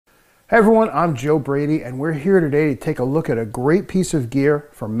Hey everyone, I'm Joe Brady and we're here today to take a look at a great piece of gear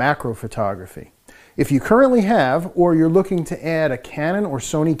for macro photography. If you currently have or you're looking to add a Canon or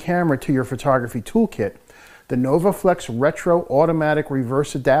Sony camera to your photography toolkit, the NovoFlex Retro automatic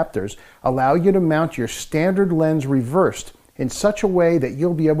reverse adapters allow you to mount your standard lens reversed in such a way that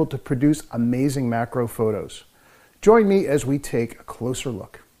you'll be able to produce amazing macro photos. Join me as we take a closer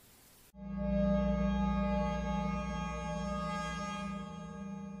look.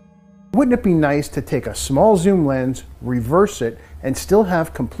 Wouldn't it be nice to take a small zoom lens, reverse it, and still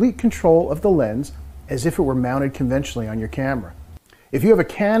have complete control of the lens as if it were mounted conventionally on your camera? If you have a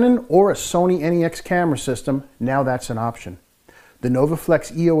Canon or a Sony NEX camera system, now that's an option. The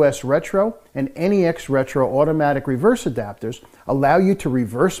NovoFlex EOS-RETRO and NEX-RETRO automatic reverse adapters allow you to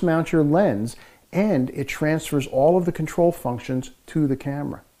reverse mount your lens, and it transfers all of the control functions to the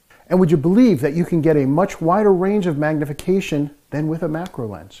camera. And would you believe that you can get a much wider range of magnification than with a macro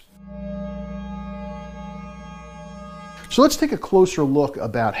lens? So let's take a closer look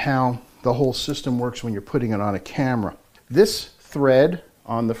about how the whole system works when you're putting it on a camera. This thread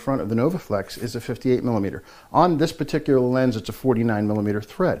on the front of the NovoFlex is a 58mm. On this particular lens, it's a 49mm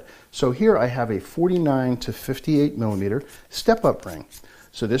thread. So here I have a 49 to 58mm step-up ring.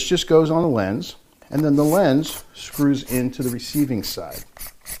 So this just goes on the lens, and then the lens screws into the receiving side.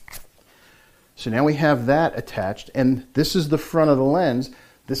 So now we have that attached, and this is the front of the lens.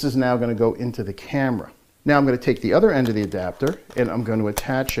 This is now going to go into the camera. Now I'm going to take the other end of the adapter and I'm going to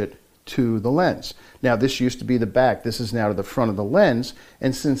attach it to the lens. Now this used to be the back, this is now to the front of the lens,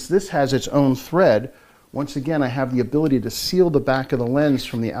 and since this has its own thread, once again I have the ability to seal the back of the lens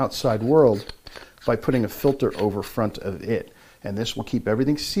from the outside world by putting a filter over front of it. And this will keep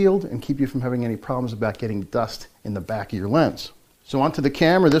everything sealed and keep you from having any problems about getting dust in the back of your lens. So onto the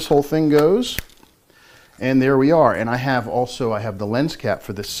camera this whole thing goes. And there we are, and I have the lens cap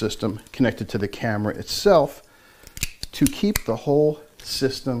for this system connected to the camera itself to keep the whole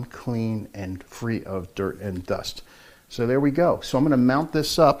system clean and free of dirt and dust. So there we go. So I'm going to mount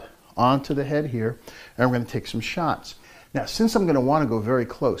this up onto the head here, and I'm going to take some shots. Now, since I'm going to want to go very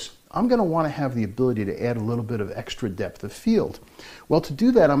close, I'm going to want to have the ability to add a little bit of extra depth of field. Well, to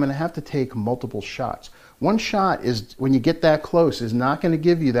do that, I'm going to have to take multiple shots. One shot is, when you get that close, is not going to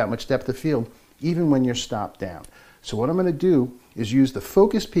give you that much depth of field, even when you're stopped down. So what I'm going to do is use the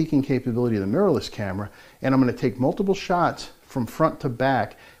focus peaking capability of the mirrorless camera, and I'm going to take multiple shots from front to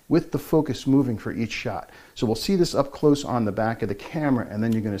back with the focus moving for each shot. So we'll see this up close on the back of the camera, and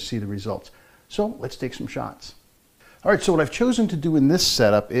then you're going to see the results. So let's take some shots. All right, so what I've chosen to do in this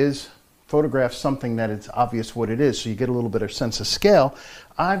setup is photograph something that it's obvious what it is, so you get a little bit of sense of scale.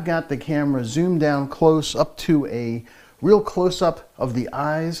 I've got the camera zoomed down close up to a real close-up of the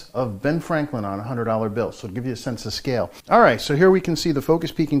eyes of Ben Franklin on a $100 bill, so it'll give you a sense of scale. All right, so here we can see the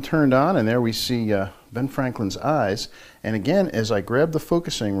focus peaking turned on, and there we see Ben Franklin's eyes. And again, as I grab the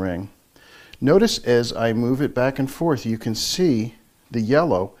focusing ring, notice as I move it back and forth, you can see the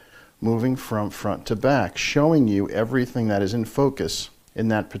yellow moving from front to back, showing you everything that is in focus in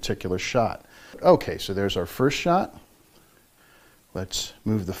that particular shot. Okay, so there's our first shot. Let's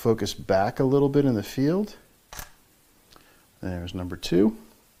move the focus back a little bit in the field. There's number 2,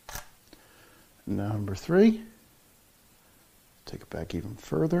 number 3, take it back even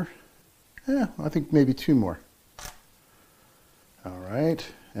further. Yeah, I think maybe 2 more. All right,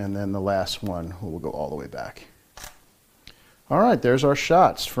 and then the last one, we'll go all the way back. All right, there's our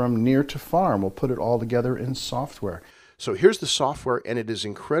shots from near to far, and we'll put it all together in software. So here's the software, and it is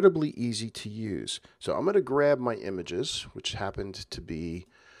incredibly easy to use. So I'm going to grab my images, which happened to be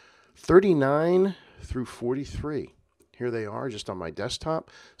 39 through 43. Here they are just on my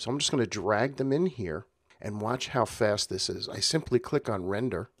desktop. So I'm just going to drag them in here and watch how fast this is. I simply click on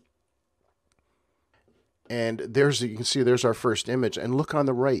render. And you can see there's our first image. And look on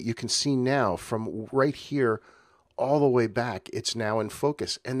the right, you can see now from right here all the way back, it's now in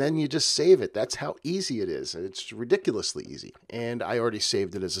focus. And then you just save it. That's how easy it is. It's ridiculously easy. And I already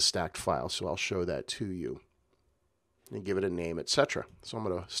saved it as a stacked file, so I'll show that to you. And give it a name, etc. So I'm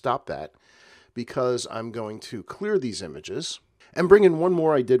going to stop that, because I'm going to clear these images and bring in one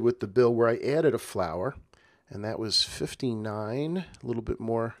more I did with the bill where I added a flower, and that was 59, a little bit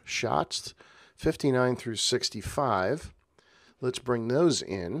more shots, 59 through 65. Let's bring those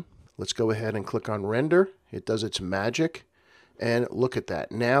in. Let's go ahead and click on render. It does its magic, and look at that.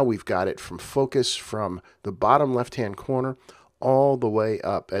 Now we've got it from focus from the bottom left-hand corner all the way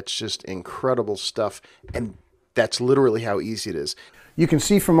up. That's just incredible stuff, and that's literally how easy it is. You can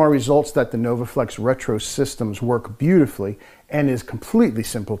see from our results that the NovoFlex Retro systems work beautifully and is completely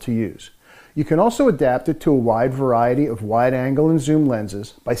simple to use. You can also adapt it to a wide variety of wide-angle and zoom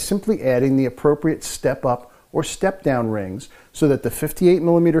lenses by simply adding the appropriate step-up or step-down rings so that the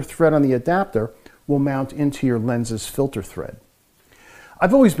 58mm thread on the adapter will mount into your lens's filter thread.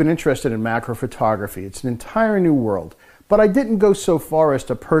 I've always been interested in macro photography. It's an entire new world, but I didn't go so far as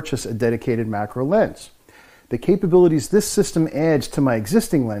to purchase a dedicated macro lens. The capabilities this system adds to my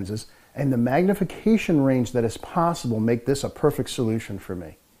existing lenses and the magnification range that is possible make this a perfect solution for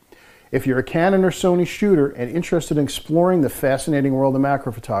me. If you're a Canon or Sony shooter and interested in exploring the fascinating world of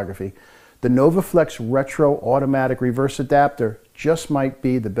macro photography, the NovoFlex Retro Automatic Reverse Adapter just might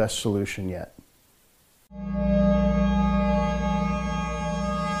be the best solution yet.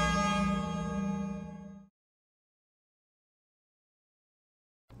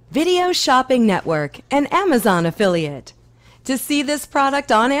 Video Shopping Network, an Amazon affiliate. To see this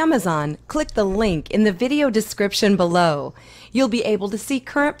product on Amazon, click the link in the video description below. You'll be able to see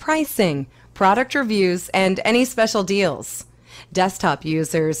current pricing, product reviews, and any special deals. Desktop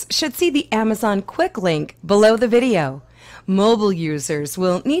users should see the Amazon quick link below the video. Mobile users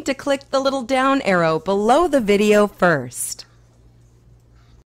will need to click the little down arrow below the video first.